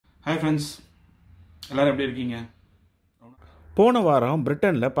Hi friends, எல்லோரும் எப்படி இருக்கீங்க? போன வாரம்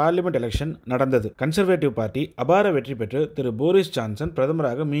பிரிட்டனில் பார்லிமெண்ட் எலெக்ஷன் நடந்தது. கன்சர்வேட்டிவ் பார்ட்டி அபார வெற்றி பெற்று திரு போரிஸ் ஜான்சன்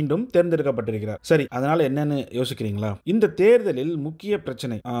பிரதமராக மீண்டும் தேர்ந்தெடுக்கப்பட்டிருக்கிறார். சரி, அதனால என்னன்னு யோசிக்கிறீங்களா? இந்த தேர்தலில் முக்கிய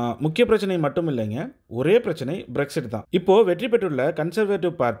பிரச்சனை மட்டும் இல்லைங்க, ஒரே பிரச்சனை பிரெக்சிட் தான். இப்போ வெற்றி பெற்றுள்ள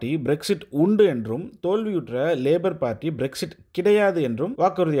கன்சர்வேட்டிவ் பார்ட்டி பிரெக்சிட் உண்டு என்றும், தோல்வியுற்ற லேபர் பார்ட்டி பிரெக்சிட் கிடையாது என்றும்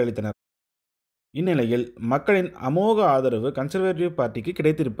வாக்குறுதி அளித்தனர். இந்நிலையில் மக்களின் அமோக ஆதரவு கன்சர்வேட்டிவ் பார்ட்டிக்கு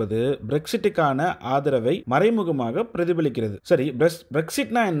கிடைத்திருப்பது பிரெக்சிட்டுக்கான ஆதரவை மறைமுகமாக பிரதிபலிக்கிறது. சரி,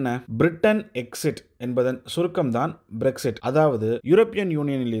 பிரெக்சிட்னா என்ன? பிரிட்டன் எக்ஸிட் என்பதன் சுருக்கம்தான் பிரெக்சிட். அதாவது யூரோப்பியன்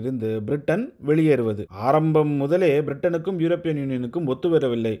யூனியனில் இருந்து பிரிட்டன் வெளியேறுவது. ஆரம்பம் முதலே பிரிட்டனுக்கும் யூரோப்பியன் யூனியனுக்கும்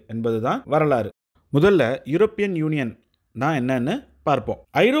ஒத்துவரவில்லை என்பதுதான் வரலாறு. முதல்ல யூரோப்பியன் யூனியன் என்னன்னு பார்ப்போம்.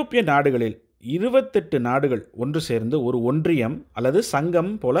 ஐரோப்பிய நாடுகளில் 28 நாடுகள் ஒன்று சேர்ந்து ஒரு ஒன்றியம் அல்லது சங்கம்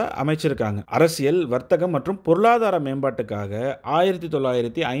போல அமைச்சிருக்காங்க. அரசியல், வர்த்தகம் மற்றும் பொருளாதார மேம்பாட்டுக்காக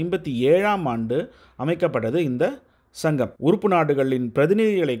 1957ஆம் ஆண்டு அமைக்கப்பட்டது இந்த சங்கம். உறுப்பு நாடுகளின்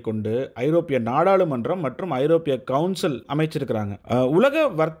பிரதிநிதிகளை கொண்டு ஐரோப்பிய நாடாளுமன்றம் மற்றும் ஐரோப்பிய கவுன்சில் அமைச்சிருக்கிறாங்க. உலக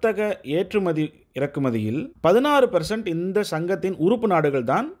வர்த்தக ஏற்றுமதி இறக்குமதியில் 16% இந்த சங்கத்தின் உறுப்பு நாடுகள்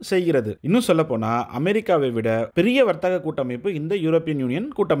தான் செய்கிறது. இன்னும் சொல்ல போனா அமெரிக்காவை விட பெரிய வர்த்தக கூட்டமைப்பு இந்த யூரோப்பியன் யூனியன்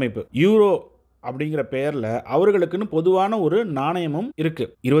கூட்டமைப்பு. யூரோ அப்படிங்கிற பெயர்ல அவர்களுக்குன்னு பொதுவான ஒரு நாணயமும் இருக்கு.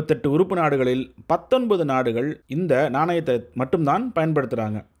 28 உறுப்பு நாடுகளில் 19 நாடுகள் இந்த நாணயத்தை மட்டும்தான்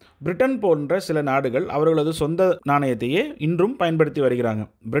பயன்படுத்துறாங்க. பிரிட்டன் போன்ற சில நாடுகள் அவர்களது சொந்த நாணயத்தையே இன்றும் பயன்படுத்தி வருகிறாங்க.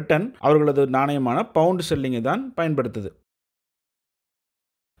 பிரிட்டன் அவர்களது நாணயமான பவுண்ட் ஸ்டெர்லிங்கை தான் பயன்படுத்துது.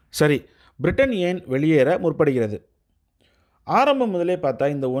 சரி, பிரிட்டன் ஏன் வெளியேற முற்படுகிறது? ஆரம்பம் முதலே பார்த்தா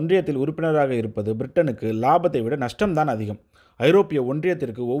இந்த ஒன்றியத்தில் உறுப்பினராக இருப்பது பிரிட்டனுக்கு லாபத்தை விட நஷ்டம்தான் அதிகம். ஐரோப்பிய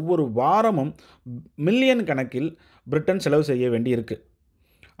ஒன்றியத்திற்கு ஒவ்வொரு வாரமும் மில்லியன் கணக்கில் பிரிட்டன் செலவு செய்ய வேண்டி இருக்கு.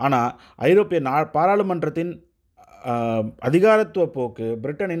 ஆனால் ஐரோப்பிய பாராளுமன்றத்தின் அதிகாரத்துவ போக்கு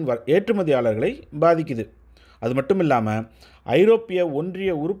பிரிட்டனின் ஏற்றுமதியாளர்களை பாதிக்குது. அது மட்டும் இல்லாமல் ஐரோப்பிய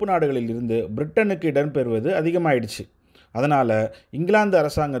ஒன்றிய உறுப்பு நாடுகளில் இருந்து பிரிட்டனுக்கு இடம்பெறுவது அதிகமாயிடுச்சு. அதனால் இங்கிலாந்து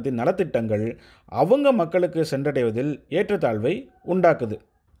அரசாங்கத்தின் நலத்திட்டங்கள் அவங்க மக்களுக்கு சென்றடைவதில் ஏற்றத்தாழ்வை உண்டாக்குது.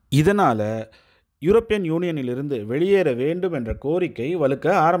 இதனால் யூரோப்பியன் யூனியனிலிருந்து வெளியேற வேண்டும் என்ற கோரிக்கை வலுக்க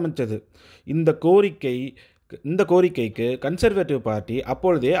ஆரம்பித்தது. இந்த கோரிக்கைக்கு கன்சர்வேட்டிவ் பார்ட்டி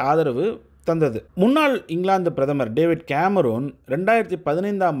அப்பொழுதே ஆதரவு தந்தது. முன்னாள் இங்கிலாந்து பிரதமர் டேவிட் கேமரூன்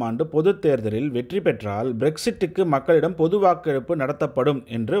 2015ஆம் ஆண்டு பொது தேர்தலில் வெற்றி பெற்றால் பிரெக்சிட்டுக்கு மக்களிடம் பொது வாக்கெடுப்பு நடத்தப்படும்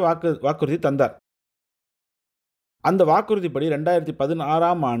என்று வாக்குறுதி தந்தார். அந்த வாக்குறுதிப்படி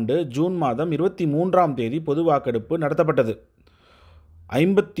 2016ஆம் ஆண்டு ஜூன் மாதம் 23ஆம் தேதி பொது வாக்கெடுப்பு நடத்தப்பட்டது.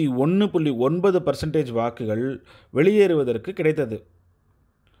 51.9% வாக்குகள் வெளியேறுவதற்கு கிடைத்தது.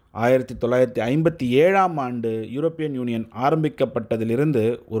 1957ஆம் ஆண்டு யூரோப்பியன் யூனியன் ஆரம்பிக்கப்பட்டதிலிருந்து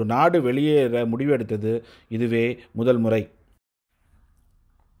ஒரு நாடு வெளியேற முடிவெடுத்தது இதுவே முதல் முறை.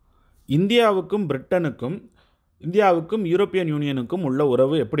 இந்தியாவுக்கும் யூரோப்பியன் யூனியனுக்கும் உள்ள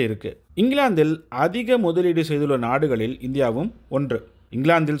உறவு எப்படி இருக்கு? இங்கிலாந்தில் அதிக முதலீடு செய்துள்ள நாடுகளில் இந்தியாவும் ஒன்று.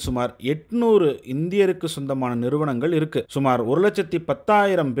 இங்கிலாந்தில் சுமார் 800 இந்தியருக்கு சொந்தமான நிறுவனங்கள் இருக்கு. சுமார்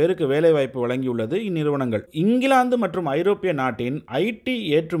 1,10,000 பேருக்கு வேலைவாய்ப்பு வழங்கியுள்ளது இந்நிறுவனங்கள். இங்கிலாந்து மற்றும் ஐரோப்பிய நாட்டின் ஐடி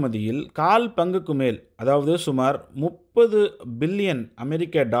ஏற்றுமதியில் 1/4 பங்குக்கு மேல், அதாவது சுமார் 30 பில்லியன்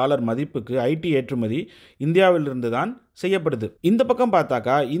அமெரிக்க டாலர் மதிப்புக்கு ஐடி ஏற்றுமதி இந்தியாவிலிருந்து தான் செய்யப்படுது. இந்த பக்கம்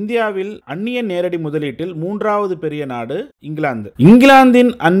பார்த்தாக்கா இந்தியாவில் அந்நிய நேரடி முதலீட்டில் 3வது பெரிய நாடு இங்கிலாந்து.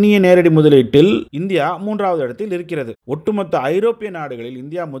 இங்கிலாந்தின் அந்நிய நேரடி முதலீட்டில் இந்தியா 3வது இடத்தில் இருக்கிறது. ஒட்டுமொத்த ஐரோப்பிய நாடுகளில்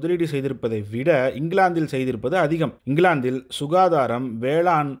இந்தியா முதலீடு செய்திருப்பதை விட இங்கிலாந்தில் செய்திருப்பது அதிகம். இங்கிலாந்தில் சுகாதாரம்,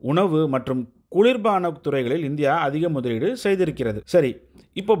 வேளாண், உணவு மற்றும் குளிர்பான துறைகளில் இந்தியா அதிக முதலீடு செய்திருக்கிறது. சரி,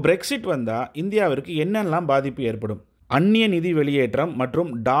 இப்போ பிரெக்சிட் வந்தா இந்தியாவிற்கு என்னெல்லாம் பாதிப்பு ஏற்படும்? அந்நிய நிதி வெளியேற்றம் மற்றும்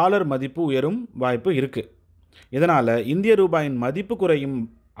டாலர் மதிப்பு உயரும் வாய்ப்பு இருக்கு. இதனால் இந்திய ரூபாயின் மதிப்பு குறையும்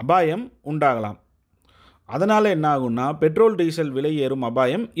அபாயம் உண்டாகலாம். அதனால் என்ன ஆகும்னா பெட்ரோல், டீசல் விலை ஏறும்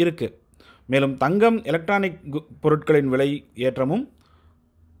அபாயம் இருக்குது. மேலும் தங்கம், எலக்ட்ரானிக் பொருட்களின் விலை ஏற்றமும்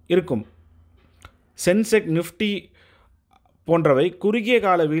இருக்கும். சென்செக், நிஃப்டி போன்றவை குறுகிய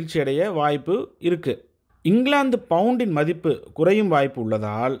கால வீழ்ச்சியடைய வாய்ப்பு இருக்குது. இங்கிலாந்து பவுண்டின் மதிப்பு குறையும் வாய்ப்பு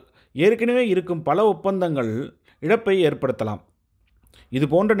உள்ளதால் ஏற்கனவே இருக்கும் பல ஒப்பந்தங்கள் இழப்பை ஏற்படுத்தலாம். இது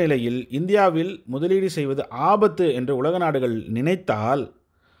போன்ற நிலையில் இந்தியாவில் முதலீடு செய்வது ஆபத்து என்று உலக நாடுகள் நினைத்தால்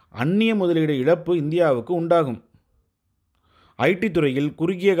அந்நிய முதலீடு இழப்பு இந்தியாவுக்கு உண்டாகும். ஐடி துறையில்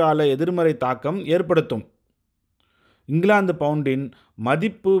குறுகிய கால எதிர்மறை தாக்கம் ஏற்படுத்தும். இங்கிலாந்து பவுண்டின்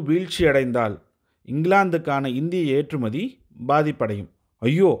மதிப்பு வீழ்ச்சியடைந்தால் இங்கிலாந்துக்கான இந்திய ஏற்றுமதி பாதிப்படையும்.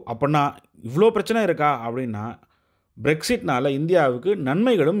 ஐயோ, அப்படின்னா இவ்வளோ பிரச்சனை இருக்கா அப்படின்னா பிரெக்சிட்னால் இந்தியாவுக்கு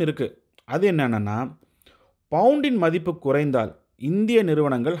நன்மைகளும் இருக்குது. அது என்னென்னா, பவுண்டின் மதிப்பு குறைந்தால் இந்திய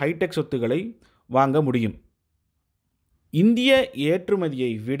நிறுவனங்கள் ஹைடெக் சொத்துக்களை வாங்க முடியும். இந்திய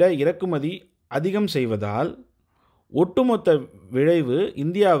ஏற்றுமதியை விட இறக்குமதி அதிகம் செய்வதால் ஒட்டுமொத்த விளைவு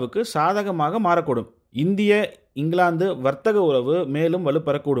இந்தியாவுக்கு சாதகமாக மாறக்கூடும். இந்திய இங்கிலாந்து வர்த்தக உறவு மேலும்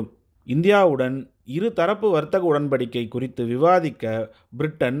வலுப்பெறக்கூடும். இந்தியாவுடன் இருதரப்பு வர்த்தக உடன்படிக்கை குறித்து விவாதிக்க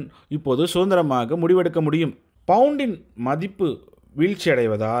பிரிட்டன் இப்போது சுதந்திரமாக முடிவெடுக்க முடியும். பவுண்டின் மதிப்பு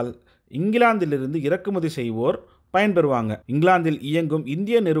வீழ்ச்சியடைவதால் இங்கிலாந்திலிருந்து இறக்குமதி செய்வோர் பயன்பெறுவாங்க. இங்கிலாந்தில் இயங்கும்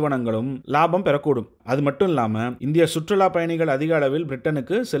இந்திய நிறுவனங்களும் லாபம் பெறக்கூடும். அது மட்டும் இல்லாமல் இந்திய சுற்றுலா பயணிகள் அதிக அளவில்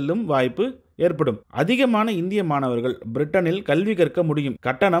பிரிட்டனுக்கு செல்லும் வாய்ப்பு ஏற்படும். அதிகமான இந்திய மாணவர்கள் பிரிட்டனில் கல்வி கற்க முடியும்.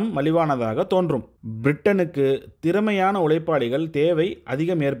 கட்டணம் மலிவானதாக தோன்றும். பிரிட்டனுக்கு திறமையான உழைப்பாளிகள் தேவை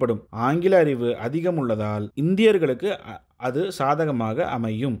அதிகம் ஏற்படும். ஆங்கில அறிவு அதிகம் உள்ளதால் இந்தியர்களுக்கு அது சாதகமாக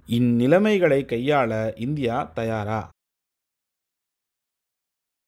அமையும். இந்நிலைமைகளை கையாள இந்தியா தயாரா?